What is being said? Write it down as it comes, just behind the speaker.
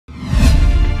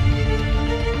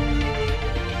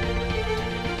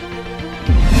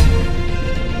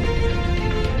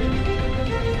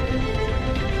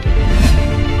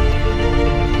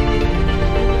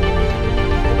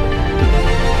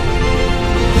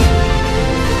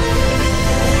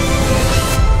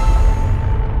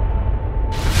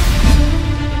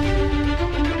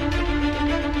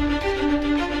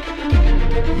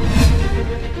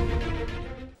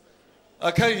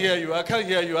I can't hear you. I can't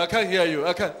hear you. I can't hear you.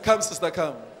 I can't. Come, sister,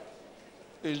 come.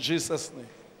 In Jesus' name.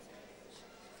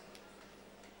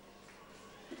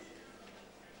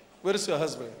 Where is your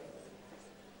husband?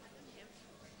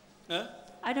 Huh?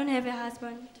 I don't have a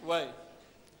husband. Why?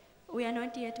 We are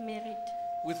not yet married.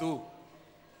 With who?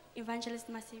 Evangelist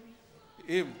Masibi.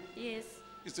 Him? Yes.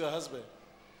 Is your husband?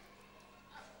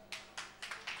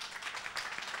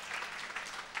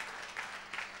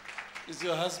 Is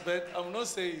your husband? I'm not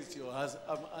saying it's your husband.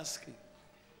 I'm asking.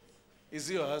 Is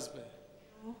he your husband?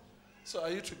 No. So are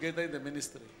you together in the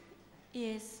ministry?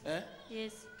 Yes. Eh?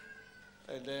 Yes.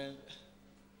 And then,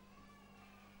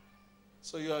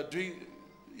 so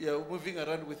you're moving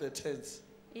around with the tents?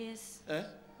 Yes. Eh?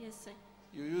 Yes, sir.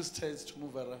 You use tents to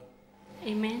move around.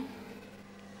 Amen.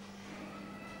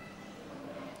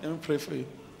 Let me pray for you.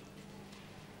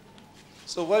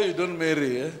 So why you don't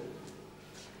marry, eh?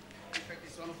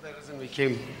 It's one of the reasons we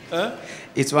came. Huh?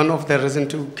 It's one of the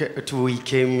reasons we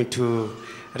came to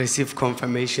receive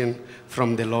confirmation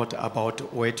from the Lord about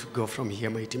where to go from here,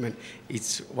 mighty man.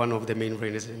 It's one of the main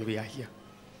reasons we are here.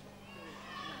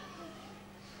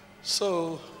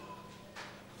 So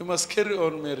you must carry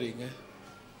on marrying,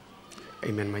 eh?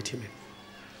 Amen, mighty man.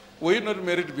 Were you not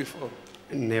married before?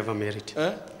 Never married.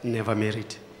 Eh? Never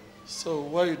married. So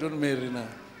why you don't marry now?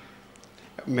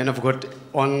 Man of God,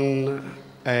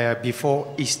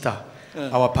 before Easter,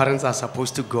 our parents are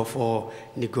supposed to go for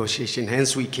negotiation.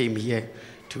 Hence, we came here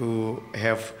to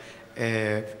have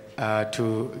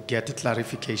to get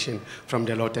clarification from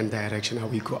the Lord and direction how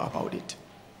we go about it.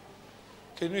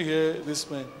 Can you hear this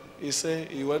man? He said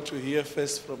he want to hear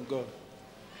first from God.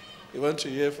 He want to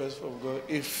hear first from God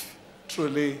if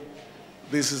truly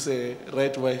this is a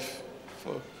right wife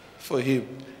for him.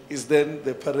 Is then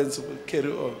the parents will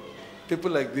carry on.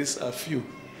 People like this are few.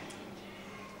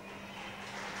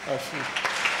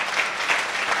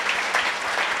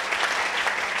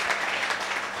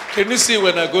 Can you see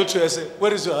when I go to her, I say,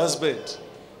 where is your husband?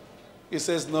 He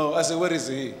says, no. I say, where is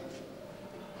he?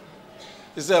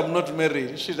 He said, I'm not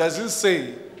married. She doesn't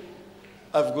say,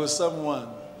 I've got someone,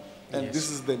 and Yes.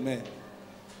 this is the man.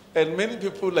 And many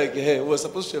people like her were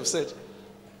supposed to have said,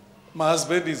 my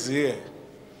husband is here.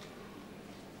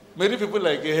 Many people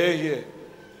like her here.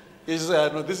 He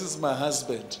said, no, this is my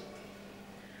husband.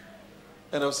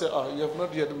 And I'll say, oh, you have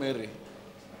not yet married.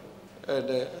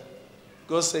 And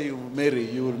God say you will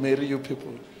marry you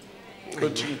people.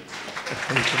 Continue.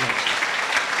 Thank you, Lord.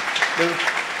 Then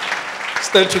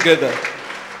stand together.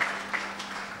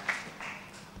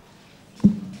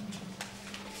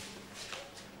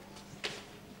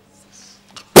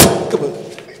 Come on.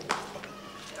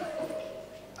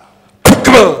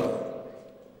 Come on.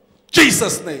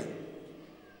 Jesus' name.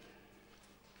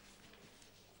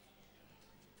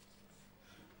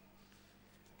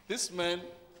 This man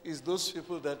is those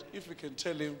people that if you can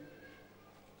tell him,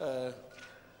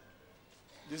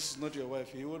 this is not your wife,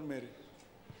 he won't marry.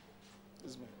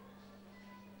 This man.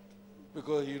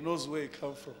 Because he knows where he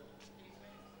comes from.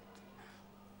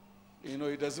 You know,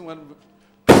 he doesn't want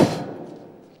to...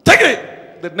 Take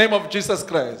it! The name of Jesus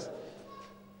Christ.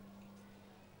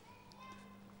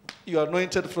 You are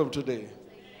anointed from today.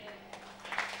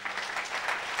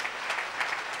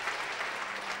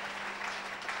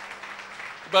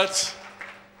 But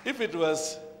if it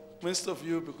was most of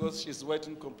you because she's white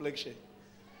in complexion,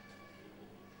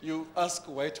 you ask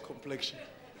white complexion.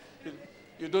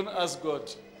 You don't ask God.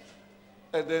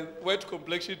 And then white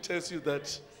complexion tells you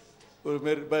that we're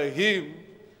married by him.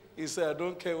 He said, I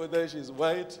don't care whether she's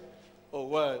white or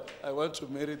what. I want to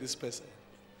marry this person.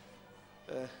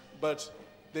 But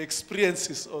the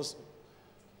experiences also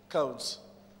counts.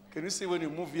 Can you see when you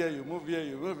move here, you move here,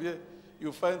 you move here,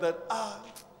 you find that,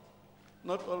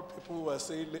 not all people who are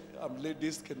saying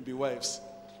ladies can be wives.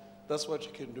 That's what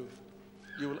you can do.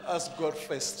 You will ask God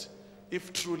first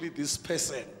if truly this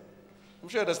person. I'm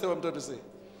sure you understand what I'm trying to say.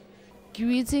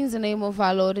 Greetings in the name of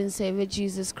our Lord and Savior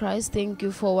Jesus Christ. Thank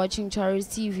you for watching Charis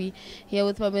TV. Here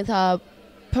with our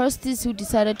pastors who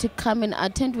decided to come and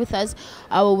attend with us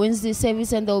our Wednesday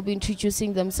service, and they'll be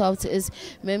introducing themselves as.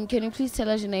 Ma'am, can you please tell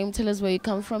us your name, tell us where you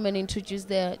come from, and introduce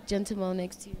the gentleman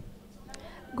next to you?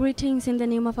 Greetings in the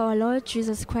name of our Lord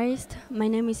Jesus Christ. My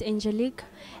name is Angelique,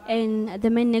 and the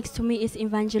man next to me is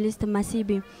Evangelist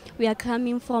Masibi. We are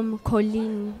coming from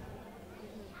Colleen.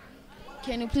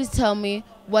 Can you please tell me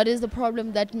what is the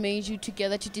problem that made you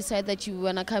together to decide that you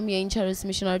want to come here in Charis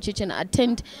Missionary Church and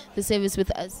attend the service with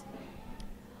us?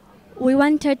 We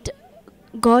wanted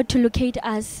God to locate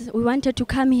us. We wanted to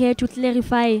come here to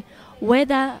clarify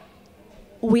whether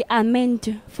we are meant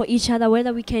for each other,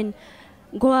 whether we can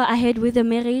go ahead with the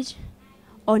marriage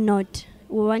or not.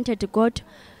 We wanted God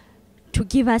to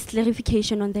give us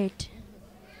clarification on that.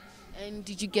 And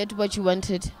did you get what you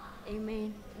wanted?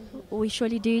 Amen. We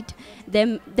surely did.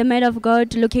 The man of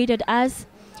God located us.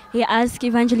 He asked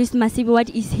Evangelist Masibi, what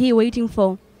is he waiting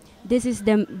for? This is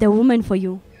the woman for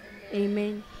you.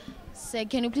 Amen. Sir,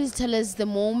 can you please tell us the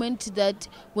moment that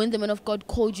when the man of God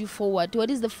called you forward? What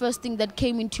is the first thing that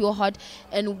came into your heart,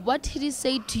 and what did he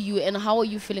say to you, and how are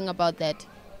you feeling about that?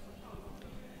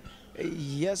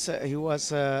 Yes, he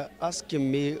was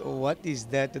asking me, what is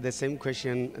that, the same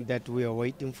question that we are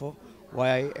waiting for?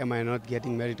 Why am I not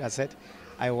getting married? I said,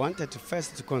 I wanted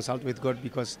first to consult with God,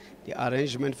 because the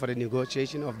arrangement for the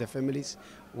negotiation of the families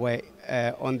were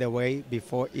on the way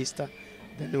before Easter.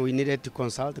 Then we needed to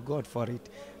consult God for it.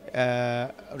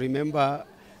 Remember,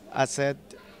 I said,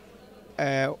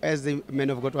 as the man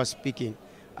of God was speaking,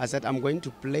 I said, I'm going to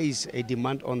place a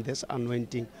demand on this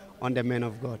anointing on the man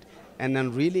of God. And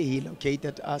then really he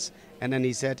located us, and then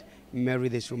he said, marry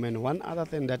this woman. One other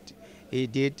thing that he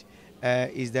did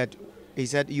is that he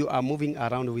said, you are moving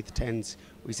around with tents.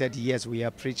 We said, yes, we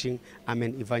are preaching. I'm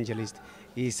an evangelist.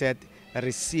 He said,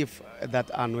 receive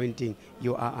that anointing.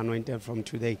 You are anointed from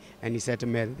today. And he said,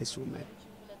 marry this woman.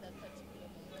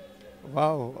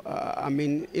 Wow. I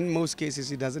mean, in most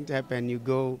cases, it doesn't happen. You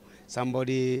go,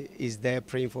 somebody is there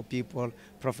praying for people,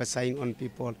 prophesying on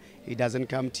people. He doesn't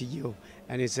come to you.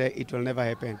 And he said, it will never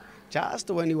happen. Just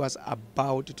when he was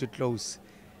about to close,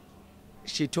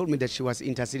 she told me that she was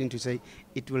interceding to say,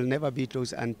 it will never be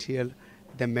closed until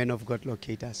the man of God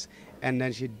locate us. And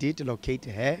then she did locate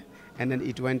her, and then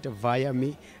it went via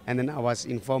me, and then I was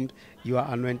informed, you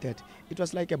are anointed. It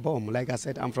was like a bomb. Like I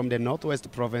said, I'm from the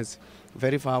Northwest Province,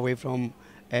 very far away from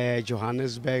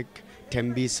Johannesburg,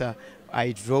 Tembisa.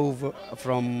 I drove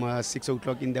from 6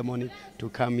 o'clock in the morning to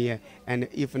come here, and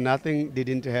if nothing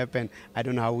didn't happen, I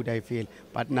don't know how would I feel.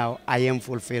 But now I am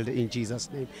fulfilled in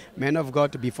Jesus' name. Man of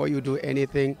God, before you do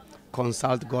anything,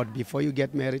 consult God. Before you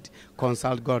get married,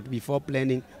 consult God. Before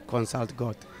planning, consult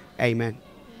God. Amen.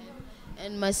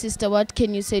 And my sister, what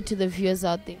can you say to the viewers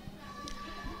out there?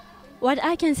 What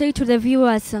I can say to the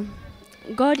viewers,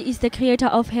 God is the creator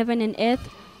of heaven and earth,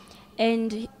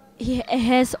 and He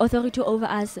has authority over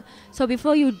us. So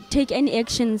before you take any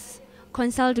actions,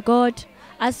 consult God,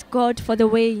 ask God for the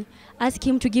way, ask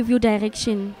Him to give you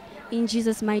direction. In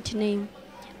Jesus' mighty name,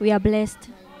 we are blessed.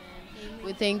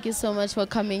 We thank you so much for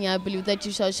coming. I believe that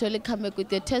you shall surely come back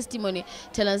with your testimony.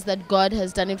 Tell us that God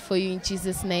has done it for you in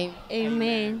Jesus' name.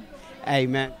 Amen.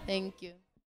 Amen. Thank you.